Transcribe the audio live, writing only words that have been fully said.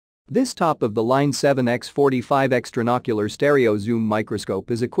This top-of-the-line 7X-45X Trinocular stereo zoom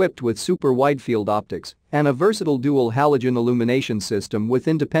microscope is equipped with super wide-field optics and a versatile dual halogen illumination system with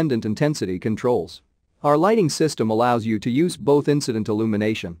independent intensity controls. Our lighting system allows you to use both incident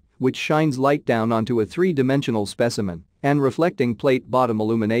illumination, which shines light down onto a three-dimensional specimen, and reflecting plate bottom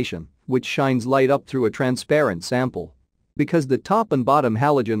illumination, which shines light up through a transparent sample. Because the top and bottom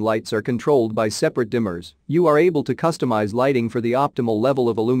halogen lights are controlled by separate dimmers, you are able to customize lighting for the optimal level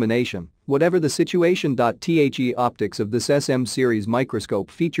of illumination, whatever the situation. The optics of this SM series microscope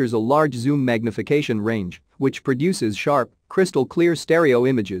features a large zoom magnification range, which produces sharp, crystal clear stereo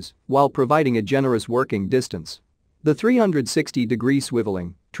images while providing a generous working distance. The 360-degree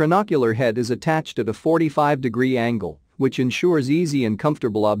swiveling, trinocular head is attached at a 45-degree angle, which ensures easy and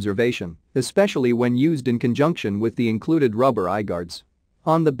comfortable observation, especially when used in conjunction with the included rubber eye guards.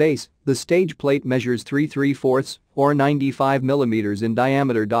 On the base, the stage plate measures 3/3 or 95 mm in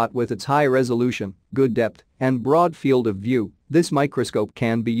diameter. With its high resolution, good depth, and broad field of view, this microscope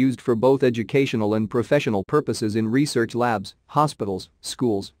can be used for both educational and professional purposes in research labs, hospitals,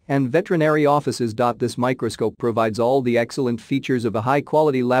 schools, and veterinary offices. This microscope provides all the excellent features of a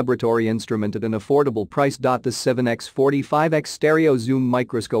high-quality laboratory instrument at an affordable price. The 7X-45X stereo zoom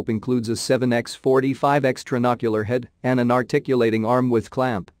microscope includes a 7X-45X trinocular head and an articulating arm with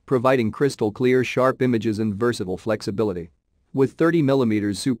clamp, providing crystal clear sharp images and versatile flexibility. With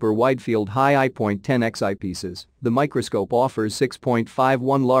 30mm super wide-field high eye.10x eyepieces, the microscope offers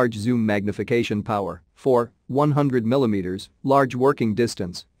 6.51 large zoom magnification power, 100mm large working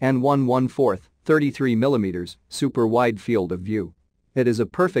distance, and 1/4 33mm super wide field of view. It is a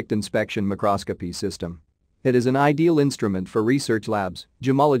perfect inspection microscopy system. It is an ideal instrument for research labs,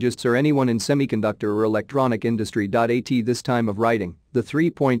 gemologists, or anyone in semiconductor or electronic industry. At this time of writing, the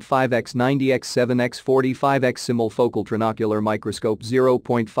 3.5x 90x 7x45x simulfocal trinocular microscope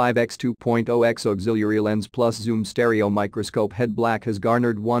 0.5x 2.0x auxiliary lens plus zoom stereo microscope head black has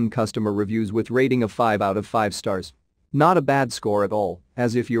garnered 1 customer reviews with rating of 5 out of 5 stars. Not a bad score at all,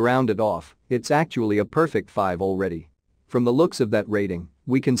 as if you round it off, it's actually a perfect 5 already. From the looks of that rating,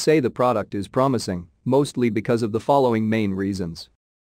 we can say the product is promising, mostly because of the following main reasons.